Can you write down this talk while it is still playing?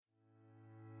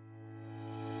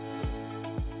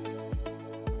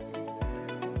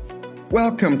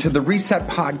Welcome to the Reset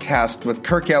Podcast with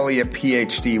Kirk, Elliott,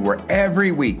 PhD, where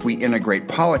every week we integrate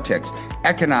politics,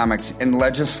 economics, and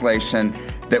legislation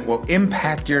that will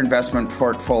impact your investment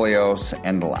portfolios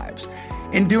and lives.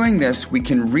 In doing this, we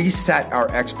can reset our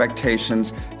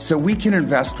expectations so we can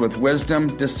invest with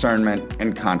wisdom, discernment,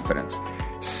 and confidence.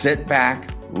 Sit back,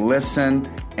 listen,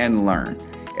 and learn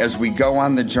as we go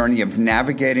on the journey of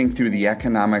navigating through the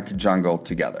economic jungle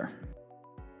together.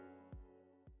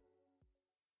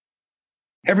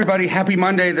 Everybody, happy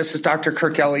Monday. This is Dr.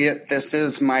 Kirk Elliott. This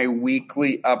is my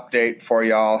weekly update for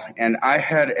y'all. And I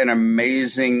had an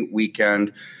amazing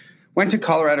weekend. Went to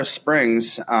Colorado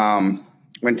Springs,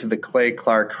 went to the Clay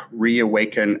Clark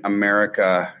Reawaken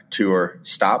America tour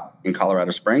stop in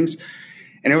Colorado Springs.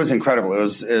 And it was incredible. It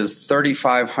was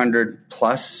 3,500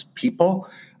 plus people,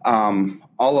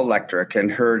 all electric,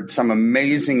 and heard some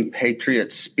amazing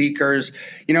patriot speakers.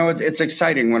 You know, it's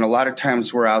exciting when a lot of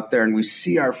times we're out there and we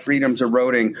see our freedoms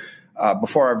eroding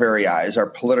before our very eyes, our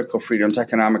political freedoms,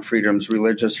 economic freedoms,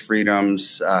 religious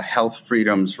freedoms, health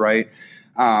freedoms, right?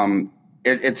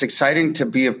 It's exciting to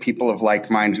be of people of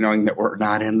like mind, knowing that we're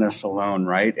not in this alone,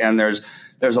 right? And there's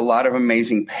a lot of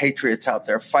amazing patriots out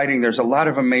there fighting. There's a lot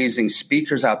of amazing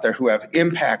speakers out there who have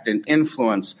impact and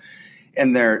influence.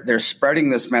 And they're spreading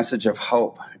this message of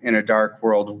hope in a dark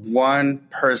world, one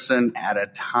person at a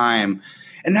time.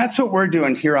 And that's what we're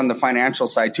doing here on the financial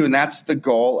side too. And that's the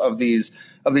goal of these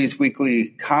weekly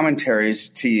commentaries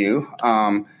to you.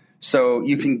 So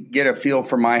you can get a feel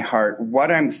for my heart, what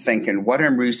I'm thinking, what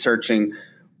I'm researching,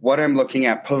 what I'm looking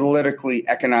at politically,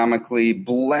 economically,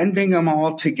 blending them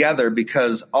all together,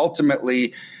 because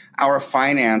ultimately our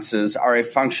finances are a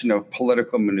function of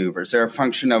political maneuvers. They're a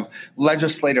function of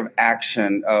legislative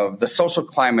action, of the social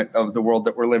climate of the world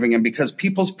that we're living in, because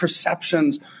people's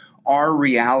perceptions are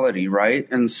reality, right?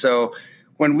 And so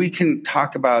when we can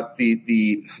talk about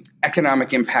the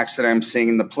economic impacts that I'm seeing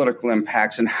and the political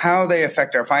impacts and how they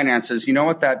affect our finances, you know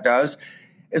what that does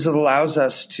is it allows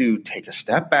us to take a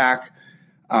step back,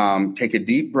 take a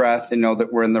deep breath, and know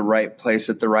that we're in the right place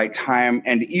at the right time.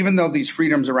 And even though these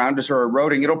freedoms around us are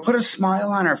eroding, it'll put a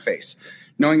smile on our face,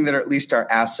 knowing that at least our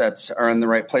assets are in the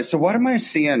right place. So what am I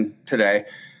seeing today?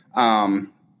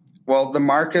 Well, the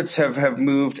markets have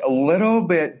moved a little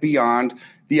bit beyond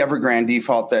the Evergrande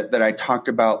default that I talked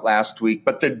about last week.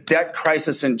 But the debt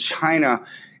crisis in China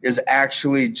is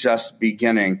actually just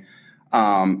beginning.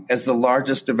 As the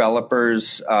largest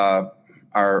developers are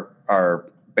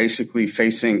basically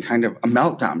facing kind of a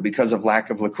meltdown because of lack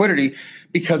of liquidity,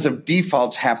 because of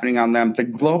defaults happening on them. The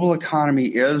global economy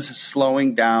is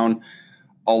slowing down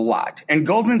a lot. And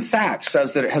Goldman Sachs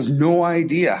says that it has no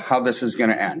idea how this is going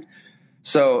to end.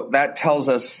 So that tells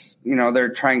us, they're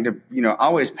trying to,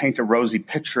 always paint a rosy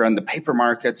picture on the paper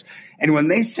markets. And when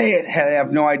they say it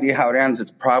have no idea how it ends, it's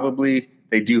probably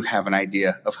they do have an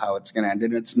idea of how it's going to end,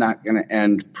 and it's not going to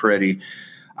end pretty.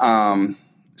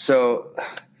 So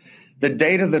the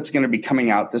data that's going to be coming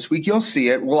out this week, you'll see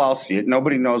it. We'll all see it.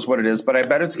 Nobody knows what it is, but I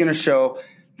bet it's going to show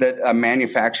that a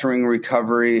manufacturing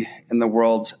recovery in the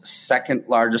world's second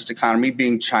largest economy,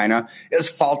 being China, is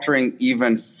faltering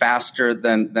even faster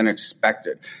than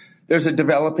expected. There's a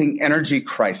developing energy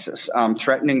crisis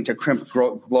threatening to crimp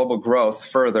global growth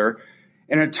further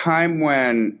in a time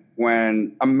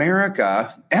when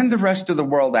America and the rest of the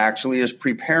world actually is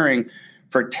preparing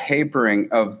for tapering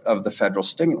of the federal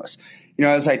stimulus.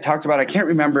 As I talked about, I can't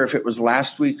remember if it was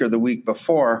last week or the week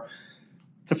before,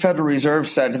 the Federal Reserve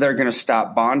said they're going to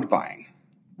stop bond buying.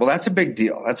 Well, that's a big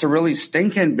deal. That's a really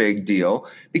stinking big deal,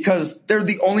 because they're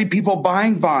the only people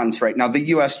buying bonds right now, the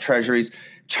U.S. Treasuries.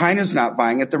 China's not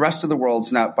buying it. The rest of the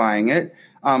world's not buying it.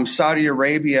 Saudi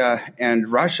Arabia and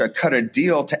Russia cut a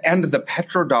deal to end the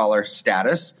petrodollar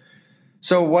status.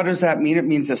 So what does that mean? It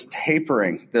means this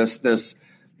tapering, this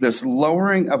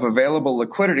lowering of available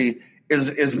liquidity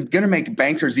is going to make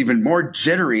bankers even more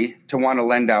jittery to want to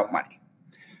lend out money.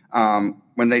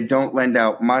 When they don't lend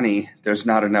out money, there's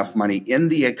not enough money in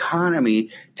the economy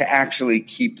to actually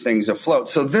keep things afloat.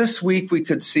 So this week we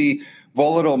could see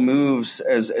volatile moves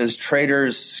as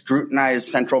traders scrutinize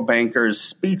central bankers'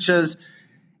 speeches,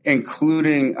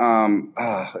 including,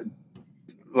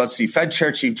 Fed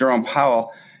Chair Chief Jerome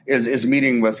Powell is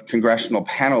meeting with congressional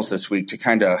panels this week to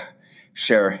kind of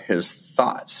share his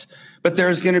thoughts. But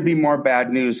there's going to be more bad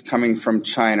news coming from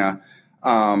China.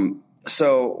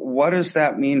 So what does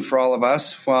that mean for all of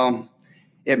us? Well,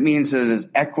 it means that as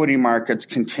equity markets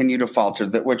continue to falter,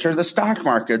 which are the stock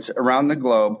markets around the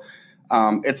globe,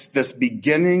 it's this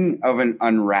beginning of an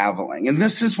unraveling. And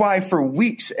this is why for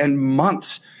weeks and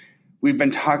months we've been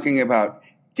talking about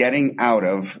getting out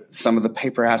of some of the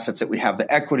paper assets that we have,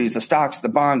 the equities, the stocks, the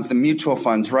bonds, the mutual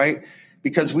funds, right?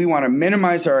 because we want to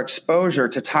minimize our exposure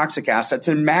to toxic assets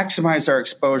and maximize our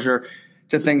exposure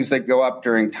to things that go up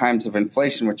during times of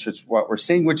inflation, which is what we're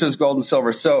seeing, which is gold and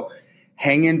silver. So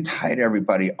hang in tight,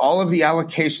 everybody. All of the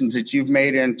allocations that you've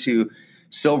made into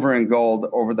silver and gold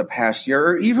over the past year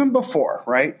or even before,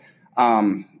 right?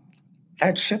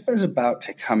 That ship is about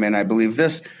to come in, I believe.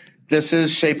 This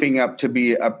is shaping up to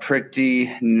be a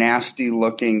pretty nasty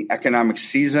looking economic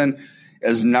season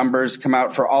as numbers come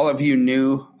out. For all of you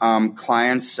new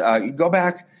clients, you go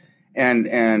back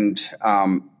and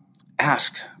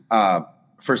ask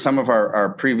for some of our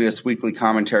previous weekly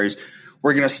commentaries.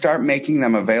 We're going to start making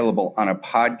them available on a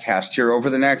podcast here over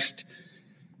the next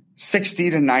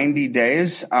 60 to 90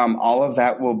 days. All of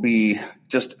that will be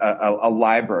just a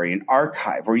library, an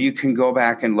archive where you can go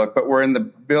back and look. But we're in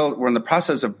the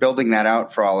process of building that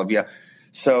out for all of you,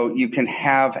 so you can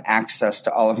have access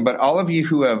to all of them. But all of you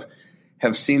who have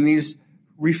seen these,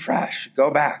 refresh,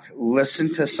 go back,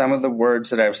 listen to some of the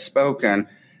words that I've spoken,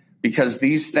 because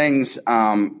these things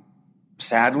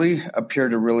sadly appear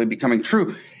to really be coming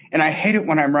true. And I hate it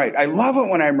when I'm right. I love it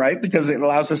when I'm right because it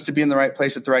allows us to be in the right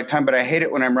place at the right time. But I hate it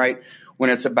when I'm right when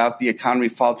it's about the economy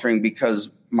faltering, because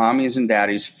mommies and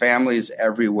daddies, families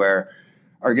everywhere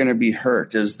are going to be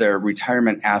hurt as their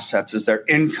retirement assets, as their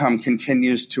income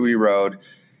continues to erode.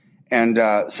 And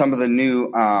some of the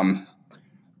new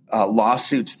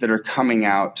lawsuits that are coming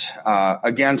out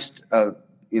against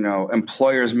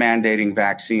employers mandating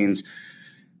vaccines,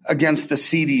 against the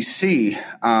CDC.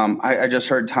 I just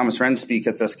heard Thomas Wren speak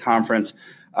at this conference.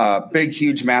 Big,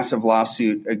 huge, massive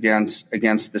lawsuit against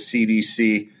the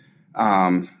CDC,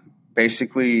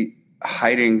 basically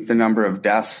hiding the number of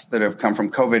deaths that have come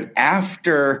from COVID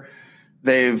after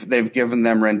they've given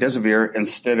them remdesivir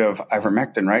instead of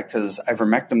ivermectin, right? Because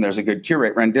ivermectin, there's a good cure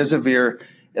rate. Remdesivir,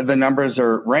 the numbers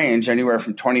range anywhere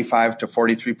from 25 to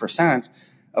 43%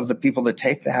 of the people that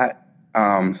take that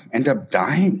end up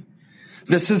dying.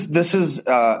 This is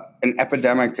an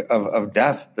epidemic of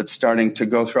death that's starting to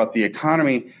go throughout the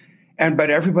economy, but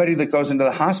everybody that goes into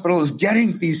the hospital is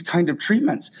getting these kind of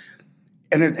treatments,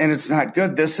 and it's not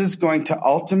good. This is going to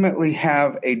ultimately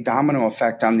have a domino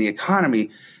effect on the economy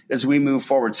as we move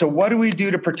forward. So what do we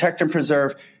do to protect and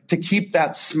preserve, to keep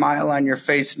that smile on your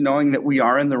face, knowing that we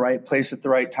are in the right place at the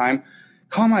right time?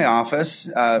 Call my office,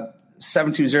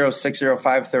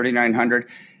 720-605-3900.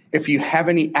 If you have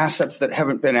any assets that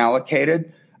haven't been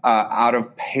allocated out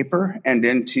of paper and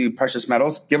into precious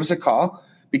metals, give us a call,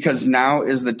 because now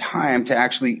is the time to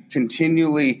actually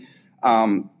continually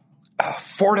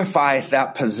fortify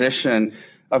that position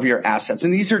of your assets.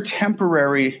 And these are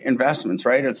temporary investments,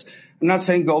 right? I'm not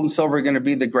saying gold and silver are going to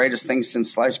be the greatest thing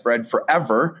since sliced bread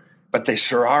forever, but they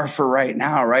sure are for right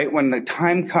now, right? When the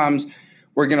time comes,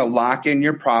 we're going to lock in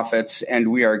your profits, and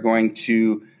we are going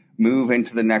to move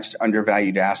into the next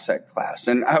undervalued asset class.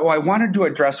 And I wanted to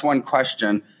address one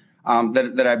question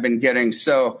that I've been getting.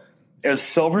 So as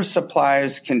silver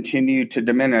supplies continue to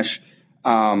diminish,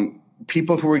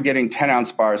 people who are getting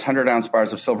 10-ounce bars, 100-ounce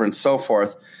bars of silver and so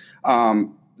forth,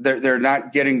 they're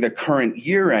not getting the current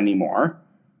year anymore.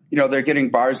 They're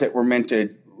getting bars that were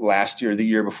minted last year, the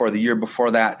year before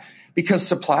that, because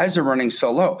supplies are running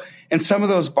so low. And some of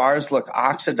those bars look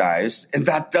oxidized, and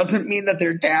that doesn't mean that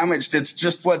they're damaged. It's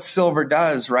just what silver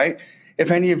does, right?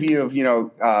 If any of you have,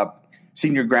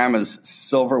 seen your grandma's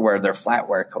silverware, their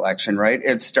flatware collection, right?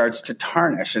 It starts to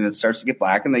tarnish and it starts to get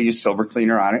black, and they use silver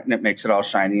cleaner on it, and it makes it all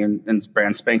shiny and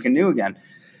brand spanking new again.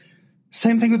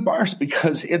 Same thing with bars,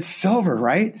 because it's silver,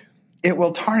 right? It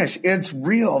will tarnish. It's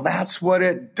real. That's what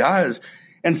it does.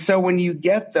 And so when you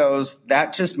get those,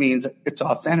 that just means it's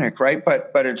authentic, right?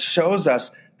 But it shows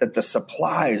us that the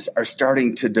supplies are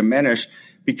starting to diminish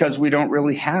because we don't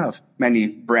really have many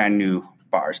brand new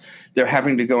bars. They're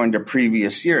having to go into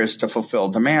previous years to fulfill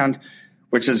demand,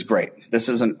 which is great. This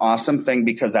is an awesome thing,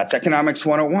 because that's economics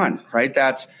 101, right?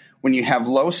 That's when you have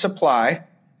low supply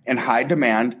and high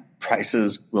demand,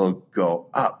 prices will go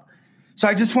up. So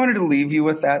I just wanted to leave you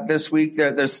with that this week.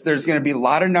 There's going to be a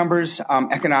lot of numbers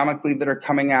economically that are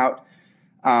coming out,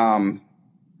 and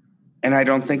I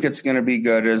don't think it's going to be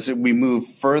good. As we move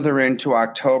further into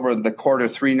October, the quarter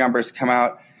 3 numbers come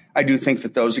out. I do think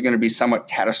that those are going to be somewhat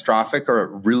catastrophic, or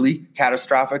really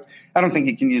catastrophic. I don't think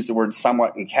you can use the word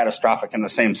somewhat and catastrophic in the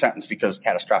same sentence, because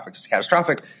catastrophic is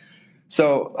catastrophic.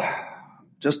 So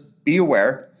just be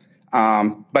aware,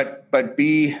 but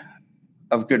be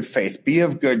of good faith, be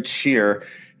of good cheer,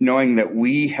 knowing that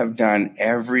we have done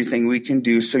everything we can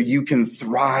do so you can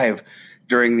thrive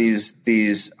during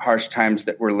these harsh times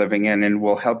that we're living in, and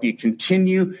we'll help you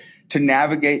continue to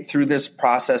navigate through this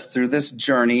process, through this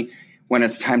journey, when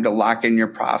it's time to lock in your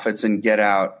profits and get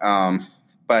out.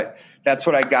 But that's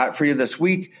what I got for you this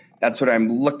week. That's what I'm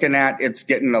looking at. It's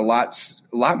getting a lot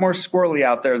more squirrely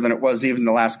out there than it was even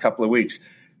the last couple of weeks.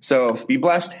 So be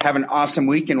blessed. Have an awesome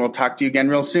week, and we'll talk to you again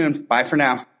real soon. Bye for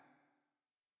now.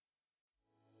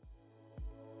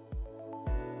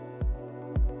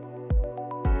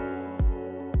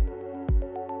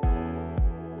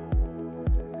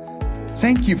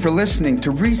 Thank you for listening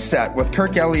to Reset with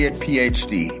Kirk, Elliott,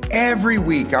 PhD. Every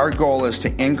week, our goal is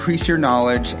to increase your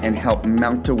knowledge and help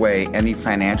melt away any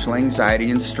financial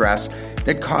anxiety and stress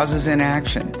that causes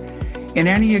inaction. In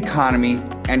any economy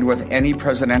and with any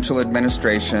presidential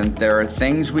administration, there are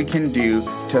things we can do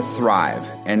to thrive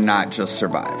and not just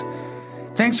survive.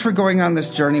 Thanks for going on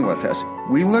this journey with us.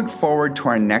 We look forward to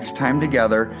our next time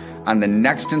together on the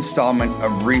next installment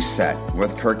of Reset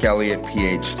with Kirk, Elliott,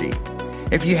 PhD.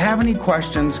 If you have any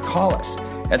questions, call us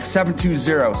at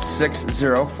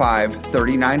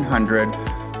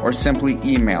 720-605-3900 or simply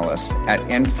email us at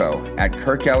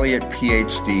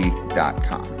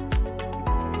info@kirkelliottphd.com.